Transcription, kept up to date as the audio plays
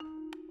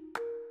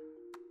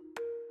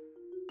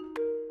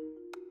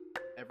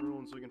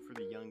everyone's looking for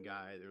the young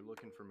guy. They're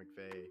looking for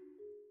McVay.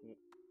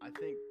 I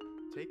think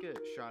take a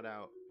shot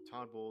out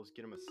Todd Bowles,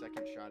 get him a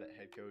second shot at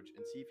head coach,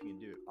 and see if he can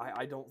do it.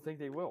 I don't think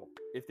they will.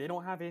 If they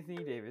don't have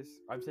Anthony Davis,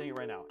 I'm saying it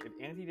right now. If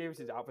Anthony Davis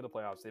is out for the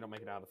playoffs, they don't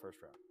make it out of the first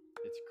round.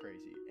 It's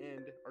crazy.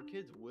 And our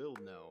kids will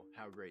know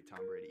how great Tom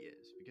Brady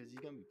is because he's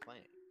going to be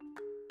playing.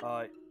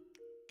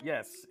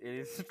 Yes, it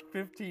is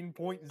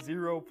 15.0%.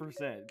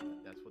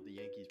 That's what the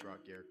Yankees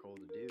brought Garrett Cole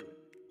to do.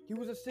 He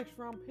was a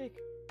 6th-round pick.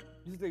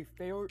 This is a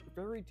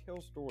fairy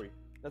tale story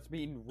that's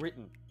being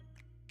written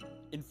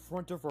in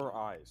front of our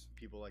eyes.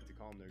 People like to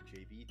call them their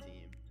JV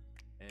team,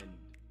 and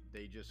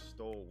they just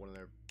stole one of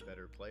their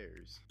better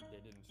players. They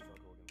didn't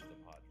struggle against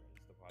the Padres.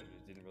 The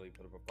Padres didn't really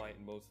put up a fight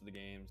in most of the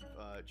games.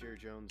 Jerry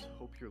Jones,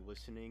 hope you're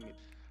listening.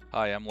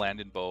 Hi, I'm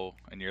Landon Bowe,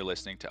 and you're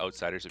listening to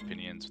Outsiders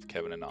Opinions with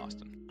Kevin and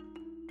Austin.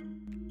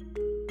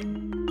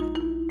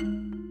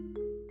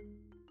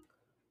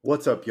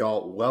 What's up,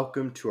 y'all?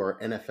 Welcome to our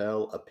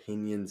NFL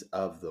Opinions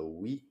of the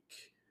Week.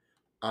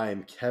 I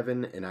am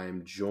Kevin, and I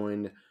am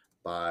joined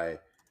by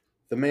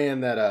the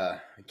man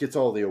that gets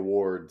all the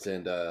awards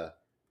and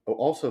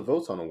also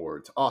votes on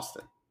awards,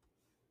 Austin.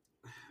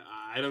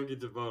 I don't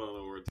get to vote on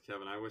awards,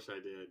 Kevin. I wish I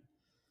did.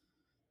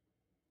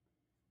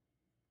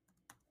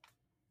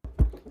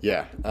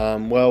 Yeah.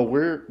 Well,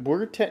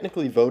 we're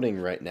technically voting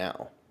right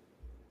now.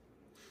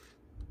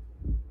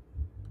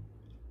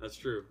 That's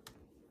true.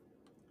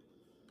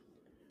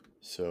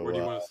 So where do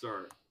you want to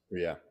start?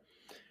 Yeah.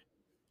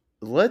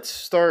 Let's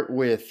start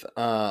with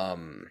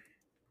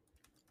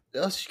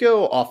let's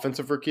go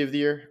offensive rookie of the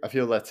year. I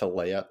feel that's a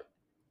layup,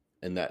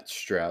 and that's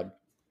Stroud.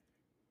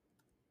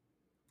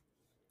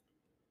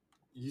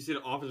 You said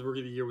offensive rookie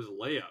of the year was a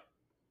layup.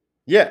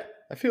 Yeah,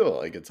 I feel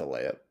like it's a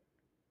layup.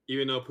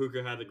 Even though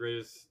Puka had the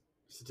greatest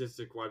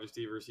statistic wide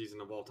receiver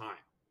season of all time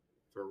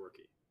for a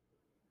rookie.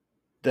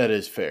 That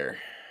is fair.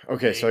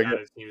 Okay, and so he I got get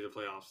his team to the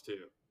playoffs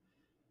too.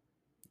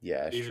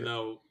 Yeah, that's even true.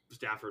 though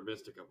Stafford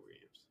missed a couple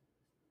games.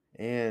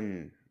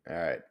 And all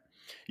right,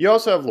 you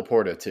also have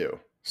Laporta too,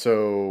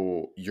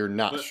 so you're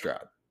not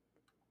Stroud.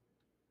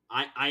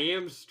 I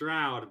am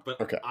Stroud,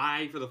 but okay.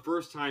 I, for the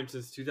first time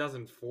since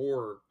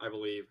 2004, I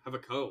believe, have a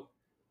co.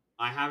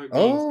 I have it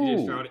being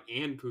CJ Stroud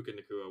and Puka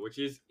Nacua, which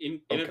is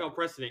in NFL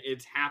precedent.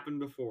 It's happened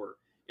before,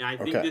 and I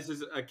think this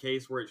is a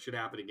case where it should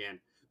happen again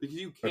because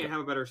you can't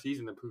have a better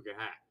season than Puka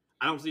had.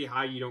 I don't see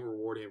how you don't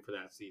reward him for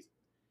that season.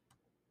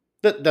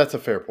 That's a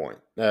fair point.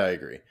 I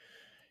agree.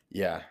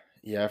 Yeah,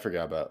 I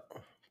forgot about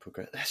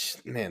Puka.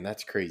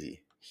 That's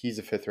crazy. He's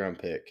a 5th-round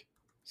pick.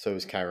 So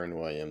is Kyren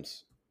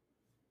Williams.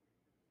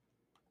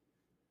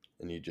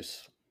 And you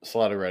just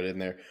slotted right in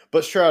there.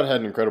 But Stroud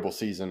had an incredible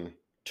season.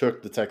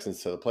 Took the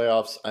Texans to the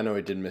playoffs. I know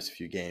he did miss a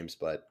few games,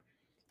 but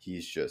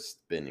he's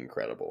just been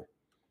incredible.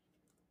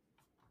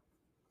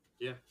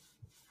 Yeah.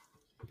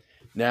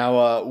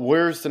 Now,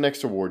 where's the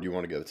next award you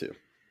want to go to?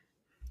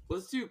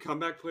 Let's do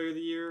comeback player of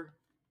the year.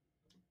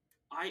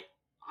 I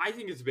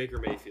think it's Baker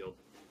Mayfield.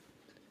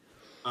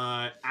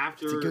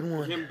 After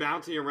him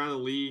bouncing around the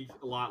league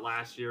a lot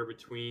last year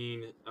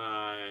between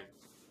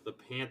the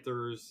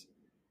Panthers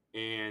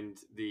and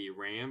the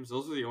Rams,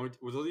 those the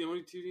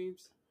only 2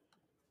 teams?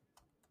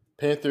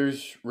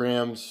 Panthers,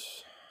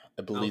 Rams,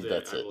 I believe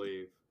that's it. I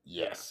believe.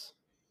 Yes.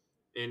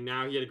 Yeah. And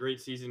now he had a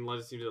great season, led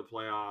his team to the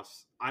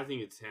playoffs. I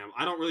think it's him.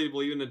 I don't really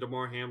believe in the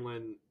DeMar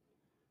Hamlin.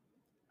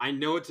 I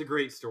know it's a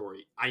great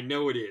story. I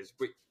know it is.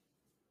 But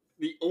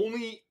the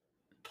only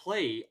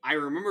play I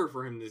remember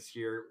for him this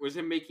year was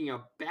him making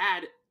a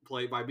bad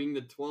play by being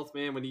the 12th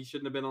man when he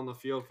shouldn't have been on the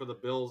field for the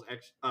Bills'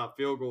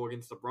 field goal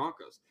against the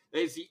Broncos.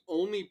 That is the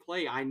only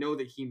play I know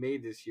that he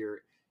made this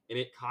year, and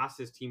it cost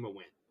his team a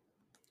win.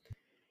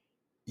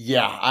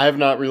 Yeah, I have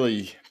not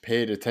really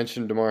paid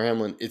attention to DeMar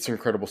Hamlin. It's an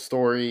incredible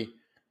story.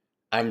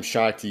 I'm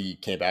shocked he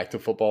came back to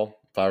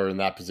football. If I were in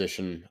that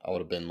position, I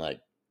would have been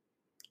like,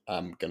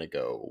 I'm going to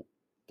go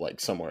like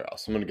somewhere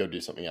else. I'm going to go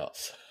do something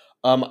else.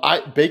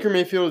 Baker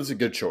Mayfield is a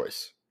good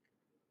choice.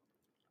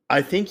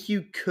 I think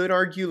you could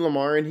argue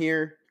Lamar in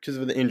here because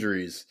of the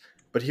injuries,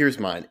 but here's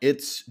mine.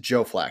 It's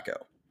Joe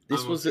Flacco. I'm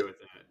okay with that.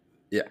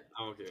 Yeah.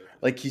 I'm okay with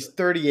that. Like, he's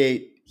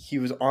 38. He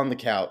was on the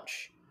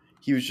couch.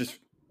 He was just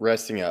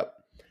resting up.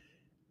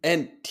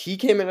 And he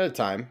came in at a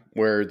time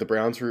where the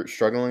Browns were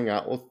struggling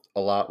out with a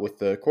lot with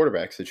the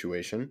quarterback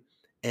situation,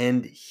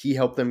 and he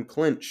helped them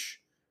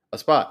clinch a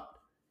spot.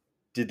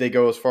 Did they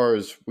go as far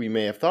as we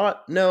may have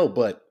thought? No,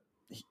 but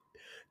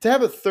to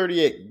have a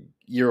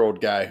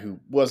 38-year-old guy who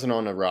wasn't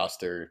on a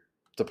roster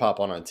to pop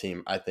on a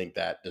team, I think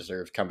that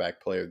deserves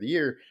comeback player of the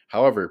year.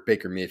 However,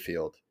 Baker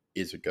Mayfield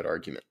is a good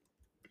argument.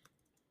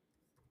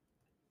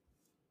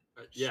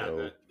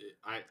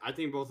 I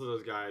think both of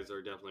those guys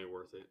are definitely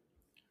worth it.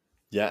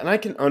 Yeah, and I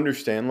can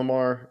understand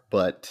Lamar,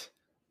 but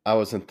I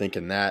wasn't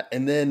thinking that.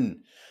 And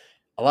then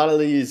a lot of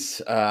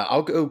these,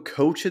 I'll go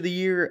coach of the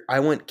year.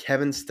 I went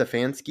Kevin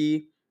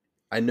Stefanski.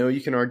 I know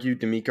you can argue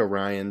DeMeco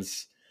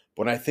Ryans,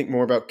 but when I think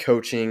more about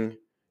coaching,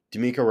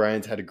 DeMeco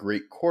Ryans had a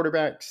great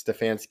quarterback.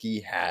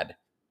 Stefanski had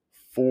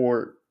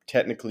 5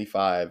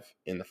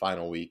 in the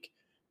final week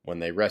when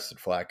they rested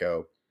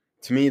Flacco.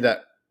 To me,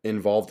 that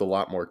involved a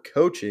lot more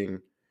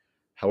coaching.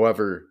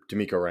 However,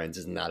 D'Amico Ryans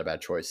is not a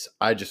bad choice.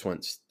 I just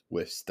went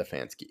with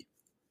Stefanski.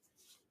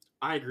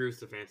 I agree with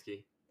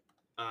Stefanski.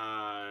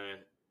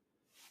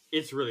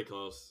 It's really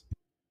close.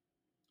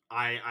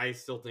 I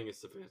still think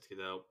it's Stefanski,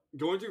 though.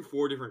 Going through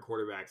 4 different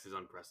quarterbacks is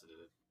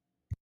unprecedented.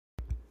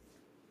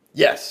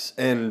 Yes,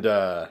 and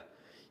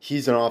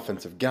he's an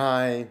offensive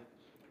guy.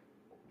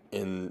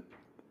 And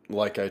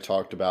like I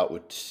talked about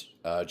with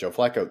Joe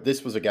Flacco,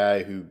 this was a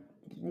guy who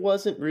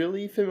wasn't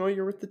really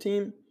familiar with the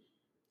team.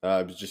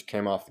 Just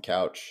came off the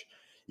couch.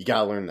 You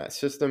got to learn that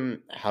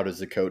system. How does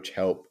the coach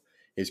help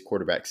his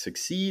quarterback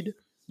succeed?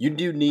 You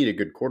do need a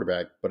good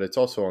quarterback, but it's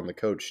also on the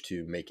coach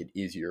to make it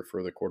easier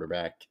for the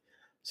quarterback.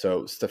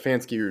 So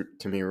Stefanski,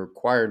 to me,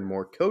 required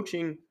more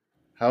coaching.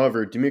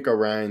 However, D'Amico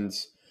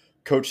Ryans,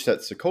 coach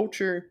sets the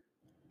culture,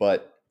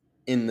 but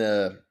in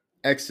the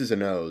X's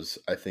and O's,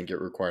 I think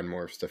it required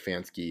more of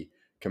Stefanski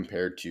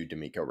compared to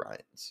D'Amico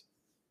Ryans.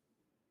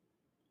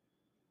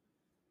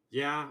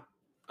 Yeah.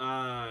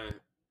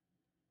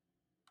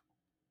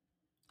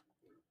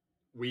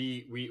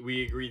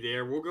 We agree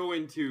there. We'll go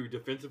into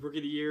Defensive Rookie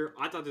of the Year.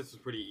 I thought this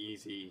was pretty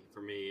easy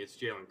for me. It's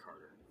Jalen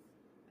Carter.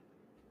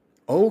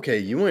 Okay,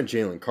 you went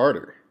Jalen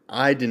Carter.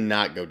 I did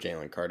not go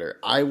Jalen Carter.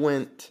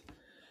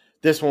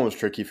 This one was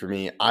tricky for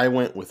me. I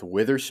went with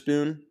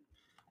Witherspoon.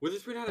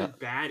 Witherspoon had a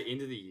bad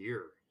end of the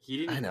year. He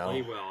didn't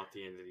play well at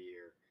the end of the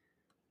year.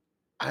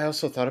 I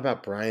also thought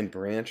about Brian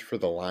Branch for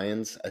the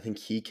Lions. I think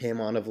he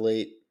came on of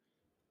late.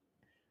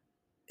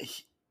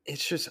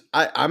 It's just,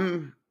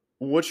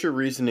 what's your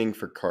reasoning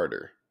for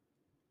Carter?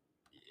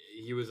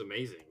 He was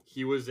amazing.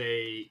 He was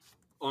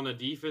on a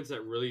defense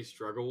that really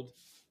struggled.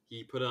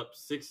 He put up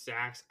 6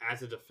 sacks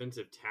as a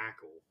defensive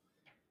tackle.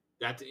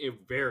 That's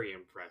very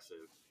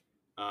impressive.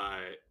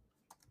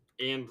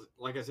 And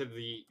like I said,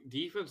 the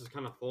defense was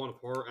kind of falling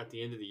apart at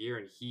the end of the year,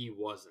 and he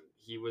wasn't.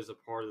 He was a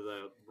part of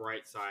the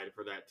bright side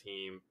for that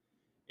team.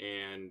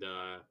 And,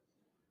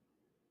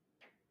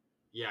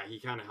 he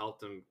kind of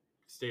helped them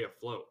stay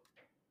afloat.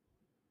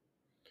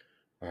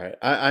 All right.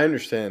 I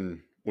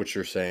understand what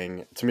you're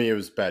saying. To me, it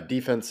was bad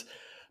defense.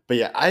 But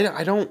yeah,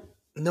 I don't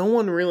 – no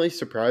one really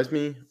surprised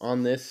me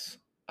on this.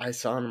 I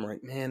saw him, I'm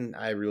like, man,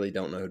 I really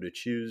don't know who to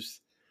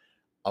choose.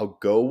 I'll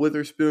go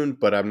Witherspoon,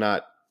 but I'm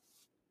not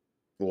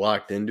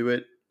locked into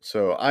it.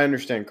 So I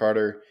understand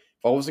Carter.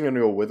 If I wasn't going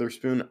to go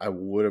Witherspoon, I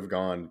would have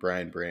gone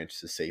Brian Branch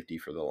to safety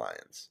for the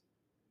Lions.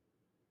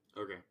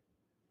 Okay.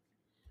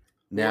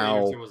 Now,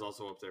 Anderson was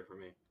also up there for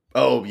me.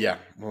 Oh, yeah.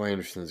 Will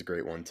Anderson's a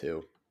great one,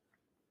 too.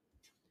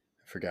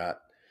 I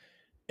forgot.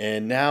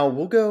 And now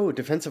we'll go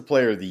Defensive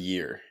Player of the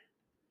Year.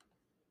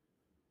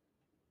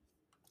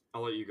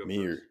 I'll let you go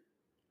Me first.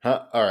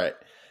 All right.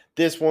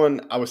 This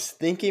one, I was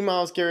thinking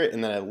Myles Garrett,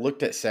 and then I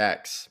looked at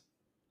sacks,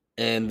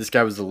 and this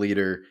guy was the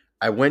leader.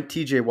 I went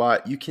TJ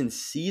Watt. You can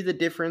see the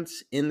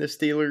difference in the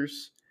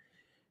Steelers.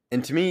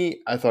 And to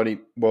me, I thought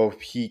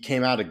he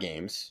came out of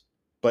games,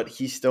 but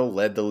he still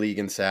led the league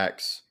in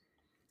sacks.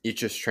 It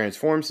just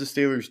transforms the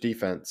Steelers'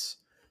 defense.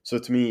 So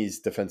to me, he's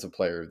Defensive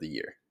Player of the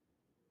Year.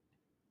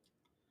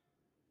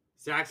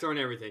 Sacks aren't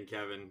everything,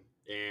 Kevin.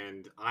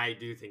 And I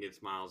do think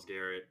it's Myles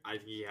Garrett. I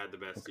think he had the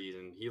best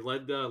season. He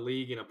led the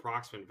league in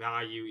approximate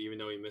value, even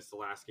though he missed the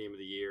last game of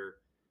the year.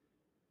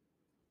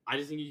 I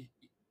just think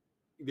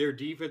their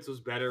defense was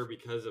better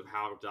because of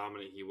how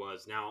dominant he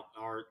was. Now,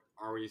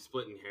 are we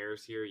splitting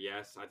hairs here?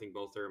 Yes, I think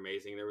both are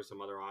amazing. There were some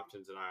other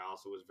options that I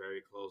also was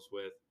very close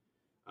with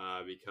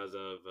because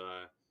of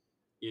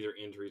either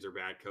injuries or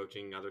bad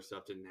coaching. Other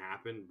stuff didn't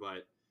happen,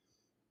 but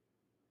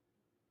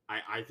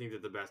I think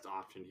that the best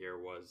option here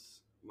was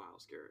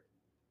Myles Garrett.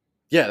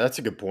 Yeah, that's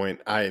a good point.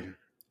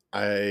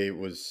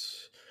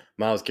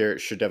 Myles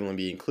Garrett should definitely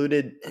be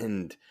included,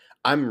 and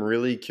I'm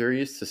really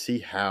curious to see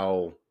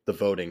how the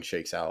voting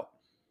shakes out,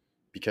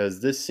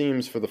 because this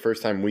seems, for the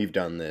first time we've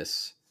done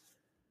this,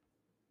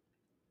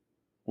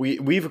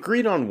 we've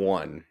agreed on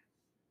one.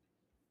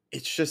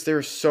 It's just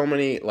there's so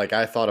many, like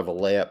I thought of a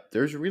layup.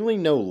 There's really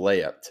no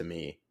layup to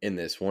me in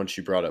this once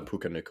you brought up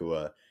Puka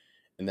Nacua.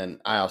 And then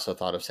I also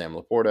thought of Sam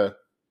Laporta.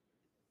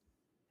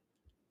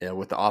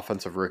 With the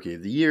Offensive Rookie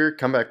of the Year,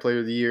 Comeback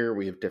Player of the Year,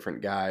 we have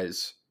different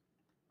guys.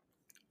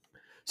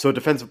 So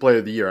Defensive Player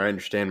of the Year, I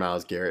understand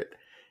Myles Garrett.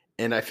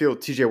 And I feel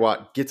TJ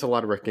Watt gets a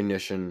lot of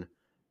recognition,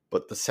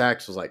 but the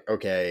sacks was like,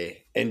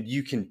 okay. And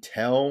you can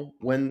tell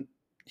when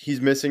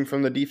he's missing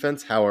from the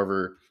defense.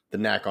 However, the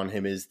knack on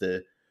him is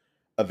the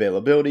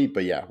availability.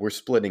 But yeah, we're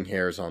splitting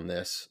hairs on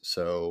this.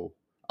 So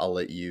I'll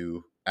let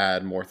you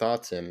add more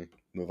thoughts and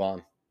move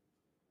on.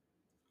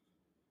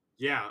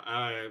 Yeah,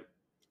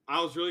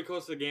 I was really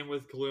close to the game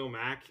with Khalil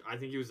Mack. I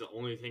think he was the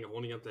only thing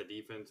holding up that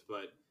defense,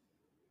 but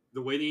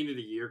the way the end of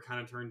the year kind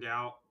of turned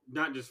out,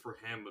 not just for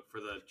him, but for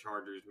the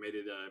Chargers, made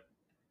it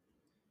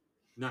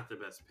not the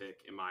best pick,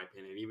 in my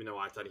opinion, even though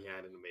I thought he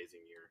had an amazing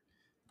year.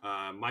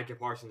 Micah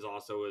Parsons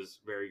also was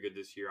very good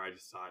this year. I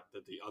just thought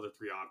that the other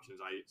 3 options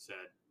I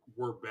said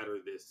were better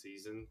this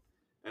season,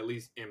 at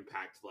least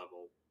impact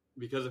level,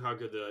 because of how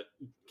good the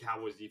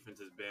Cowboys defense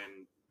has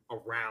been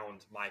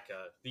around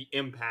Micah, the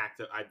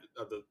impact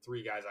of the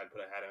three guys I'd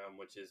put ahead of him,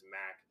 which is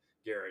Mac,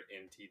 Garrett,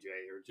 and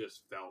TJ, are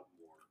just felt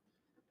more.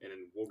 And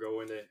then we'll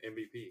go into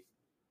MVP.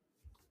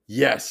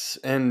 Yes,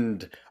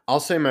 and I'll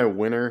say my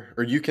winner,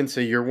 or you can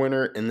say your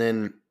winner, and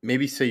then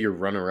maybe say your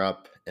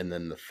runner-up, and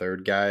then the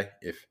third guy.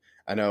 If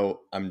I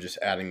know I'm just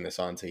adding this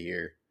onto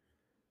here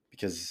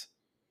because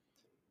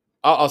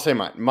I'll say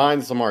mine.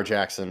 Mine's Lamar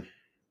Jackson,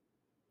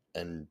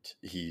 and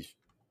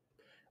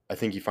I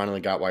think he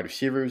finally got wide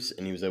receivers,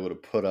 and he was able to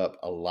put up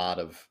a lot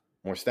of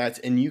more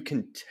stats, and you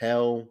can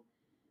tell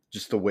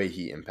just the way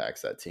he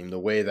impacts that team, the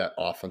way that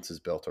offense is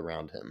built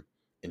around him,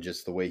 and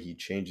just the way he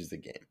changes the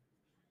game.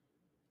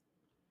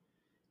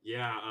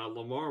 Yeah,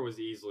 Lamar was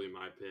easily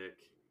my pick.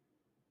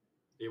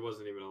 It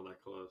wasn't even all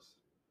that close.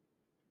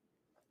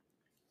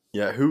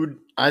 Yeah,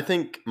 I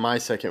think my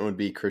second would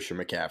be Christian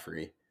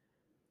McCaffrey.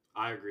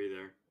 I agree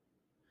there.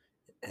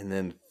 And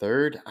then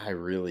third, I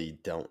really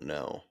don't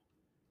know.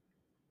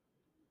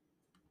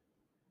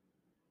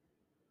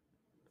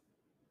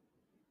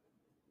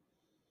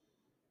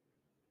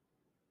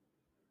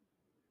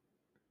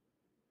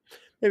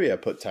 Maybe I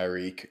put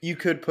Tyreek. You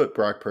could put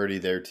Brock Purdy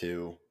there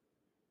too.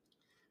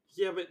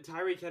 Yeah, but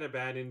Tyreek had a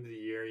bad end of the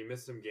year. He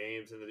missed some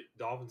games, and the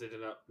Dolphins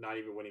ended up not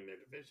even winning their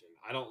division.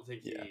 I don't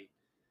think he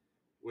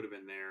would have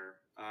been there.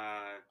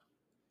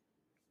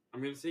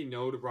 I'm going to say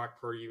no to Brock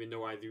Purdy, even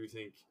though I do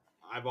think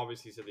I've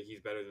obviously said that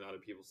he's better than other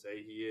people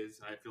say he is.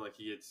 I feel like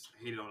he gets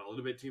hated on a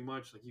little bit too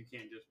much. Like, you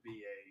can't just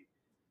be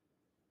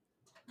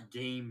a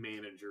game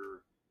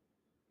manager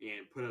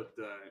and put up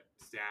the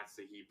stats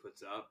that he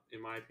puts up,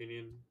 in my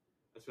opinion,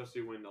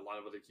 especially when a lot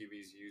of other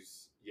QBs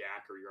use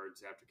yak or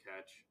yards after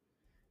catch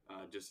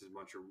just as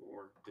much or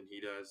more than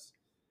he does.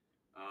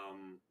 I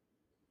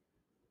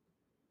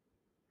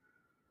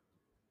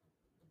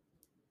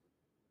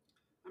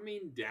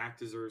mean, Dak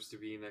deserves to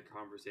be in that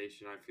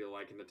conversation, I feel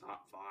like, in the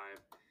top five.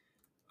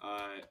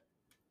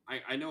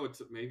 I know it's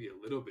maybe a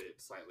little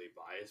bit slightly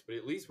biased, but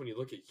at least when you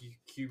look at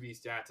QB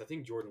stats, I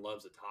think Jordan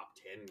Love's a top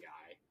 10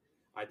 guy.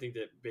 I think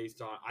that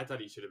based on, I thought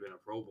he should have been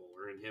a Pro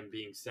Bowler, and him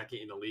being second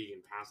in the league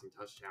in passing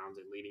touchdowns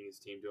and leading his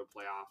team to a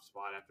playoff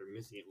spot after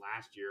missing it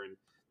last year, and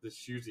the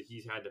shoes that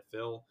he's had to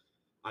fill,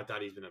 I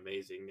thought he's been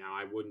amazing. Now,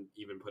 I wouldn't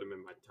even put him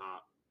in my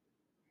top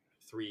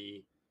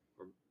three,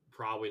 or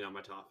probably not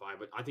my top five,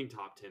 but I think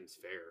top 10's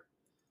fair.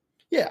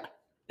 Yeah.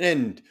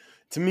 And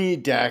to me,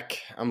 Dak,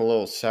 I'm a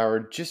little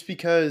soured just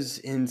because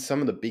in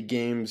some of the big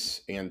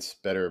games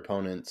against better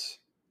opponents,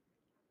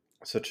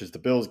 such as the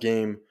Bills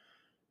game,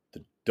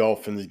 the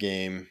Dolphins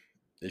game,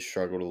 they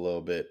struggled a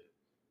little bit.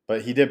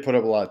 But he did put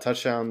up a lot of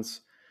touchdowns.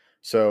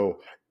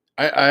 So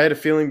I had a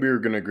feeling we were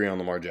going to agree on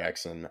Lamar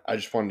Jackson. I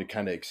just wanted to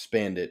kind of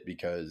expand it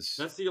because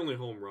that's the only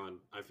home run,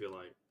 I feel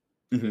like,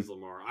 is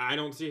Lamar. I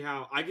don't see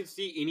how – I could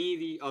see any of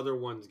the other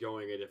ones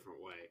going a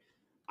different way.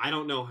 I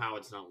don't know how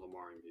it's not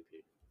Lamar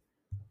MVP.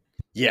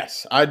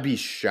 Yes, I'd be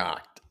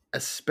shocked,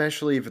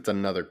 especially if it's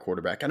another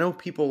quarterback. I know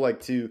people were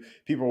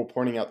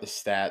pointing out the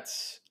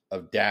stats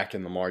of Dak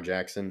and Lamar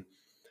Jackson.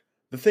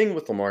 The thing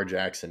with Lamar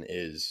Jackson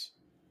is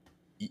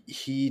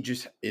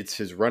it's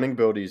his running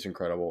ability is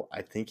incredible.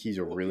 I think he's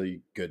a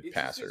really good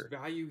passer. It's his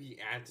value he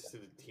adds to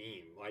the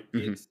team. Like,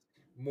 it's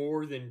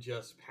more than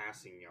just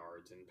passing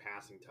yards and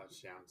passing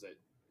touchdowns that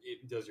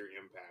it does your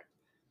impact.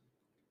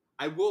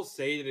 I will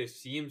say that if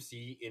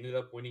CMC ended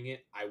up winning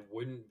it, I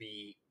wouldn't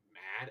be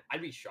mad.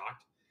 I'd be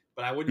shocked,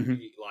 but I wouldn't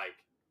be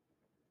like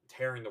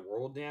tearing the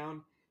world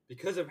down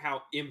because of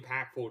how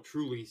impactful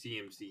truly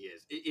CMC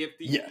is.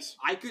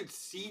 I could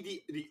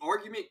see the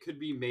argument could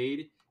be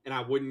made, and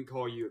I wouldn't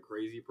call you a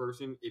crazy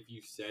person if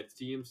you said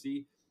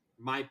CMC.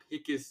 My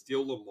pick is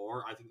still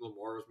Lamar. I think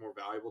Lamar was more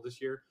valuable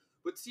this year,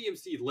 but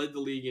CMC led the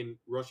league in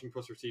rushing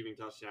plus receiving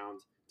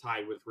touchdowns,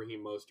 tied with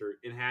Raheem Mostert,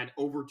 and had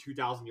over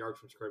 2,000 yards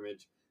from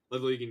scrimmage.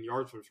 Led the league in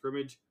yards from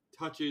scrimmage,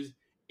 touches,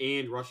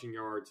 and rushing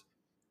yards,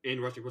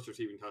 and rushing plus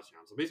receiving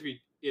touchdowns. So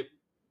basically,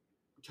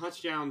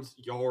 touchdowns,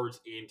 yards,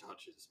 and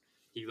touches,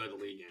 he led the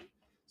league in.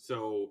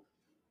 So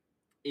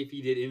if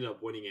he did end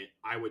up winning it,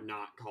 I would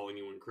not call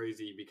anyone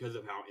crazy because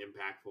of how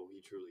impactful he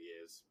truly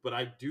is. But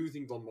I do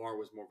think Lamar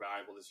was more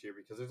valuable this year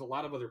because there's a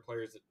lot of other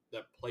players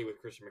that play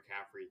with Christian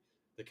McCaffrey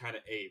that kind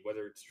of aid,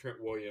 whether it's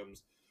Trent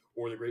Williams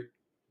or the great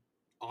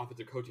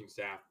offensive coaching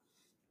staff.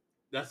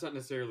 That's not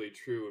necessarily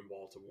true in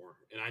Baltimore,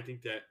 and I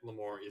think that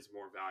Lamar is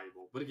more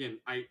valuable. But again,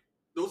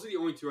 those are the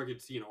only two I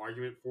could see an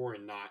argument for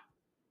and not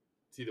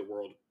see the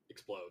world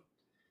explode.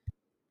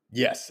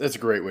 Yes, that's a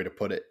great way to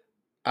put it.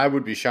 I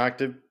would be shocked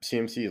if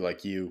CMC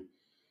like you.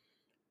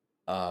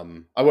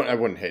 I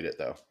wouldn't hate it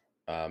though,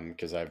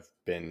 because I've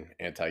been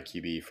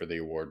anti-QB for the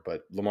award,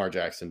 but Lamar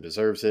Jackson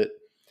deserves it.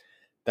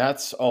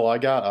 That's all I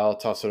got. I'll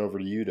toss it over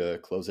to you to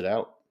close it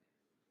out.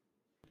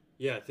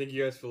 Yeah, thank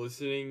you guys for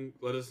listening.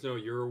 Let us know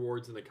your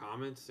awards in the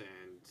comments, and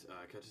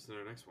catch us in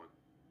our next one.